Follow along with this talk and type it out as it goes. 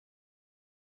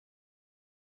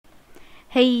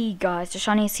Hey guys,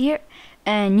 Jashani is here,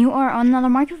 and you are on another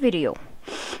Minecraft video.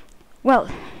 Well,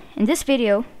 in this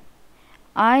video,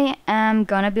 I am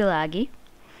gonna be laggy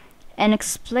and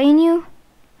explain you,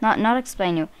 not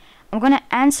explain you. I'm gonna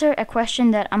answer a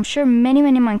question that I'm sure many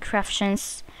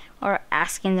Minecraftians are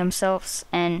asking themselves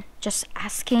and just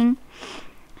asking.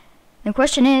 The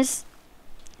question is,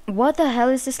 what the hell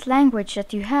is this language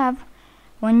that you have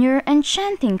when you're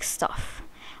enchanting stuff?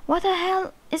 What the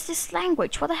hell is this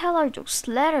language? What the hell are those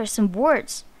letters and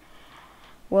words?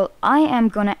 Well, I am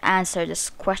gonna answer this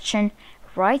question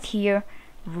right here,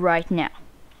 right now.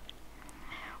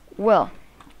 Well,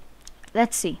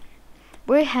 let's see.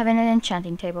 We're having an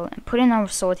enchanting table and putting our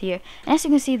sword here, and as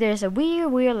you can see, there's a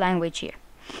weird language here.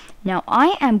 Now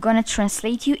I am gonna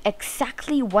translate you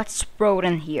exactly what's wrote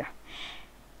in here.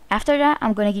 After that,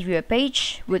 I'm gonna give you a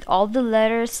page with all the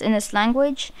letters in this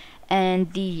language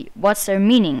and what's their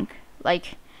meaning.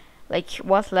 Like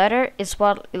what letter is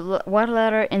what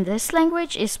letter in this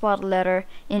language is what letter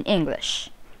in English.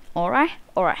 Alright,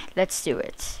 let's do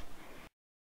it.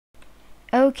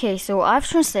 Okay, so I've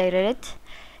translated it,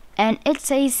 and it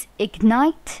says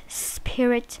ignite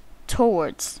spirit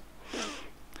towards.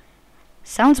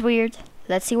 Sounds weird.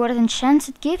 Let's see what enchants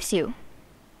it gives you.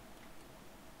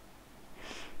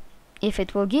 If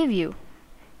it will give you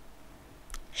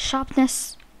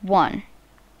sharpness 1.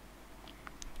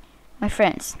 My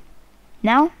friends,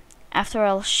 now after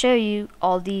I'll show you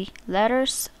all the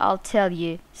letters, I'll tell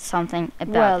you something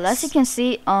about this. As you can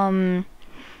see,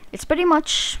 it's pretty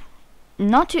much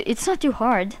not too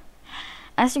hard.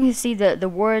 As you can see, the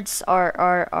words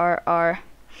are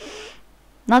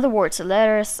not the words, the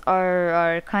letters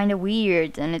are kind of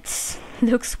weird, and it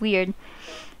looks weird,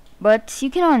 but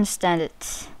you can understand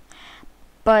it.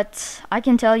 But I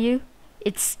can tell you,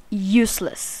 it's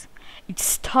useless.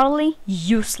 It's totally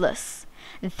useless.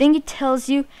 The thing it tells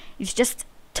you is just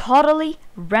totally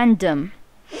random.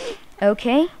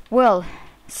 Okay? Well,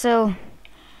 so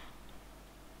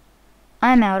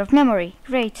I'm out of memory.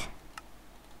 Great.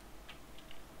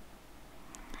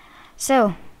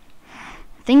 So,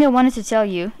 the thing I wanted to tell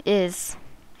you is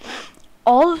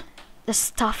all the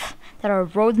stuff that are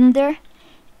wrote in there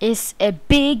is a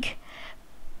big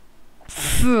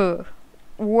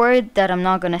word that I'm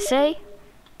not gonna say,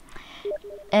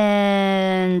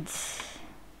 and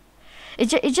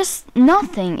it's just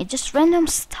nothing. It's just random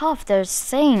stuff they're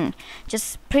saying,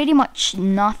 just pretty much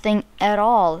nothing at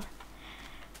all.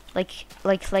 Like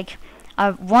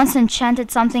I once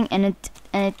enchanted something, and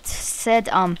it said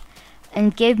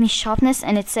and gave me sharpness,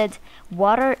 and it said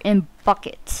water in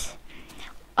bucket.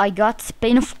 I got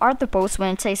Pain of Arthropose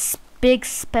when it says big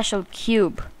special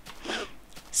cube.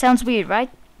 Sounds weird, right?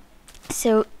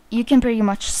 So you can pretty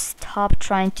much stop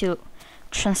trying to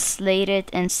translate it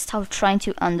and stop trying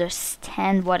to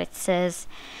understand what it says,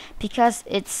 because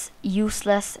it's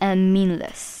useless and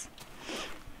meaningless.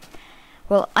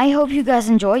 Well, I hope you guys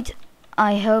enjoyed.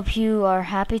 I hope you are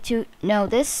happy to know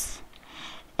this,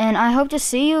 and I hope to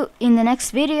see you in the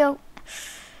next video.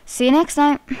 See you next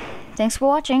time. Thanks for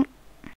watching.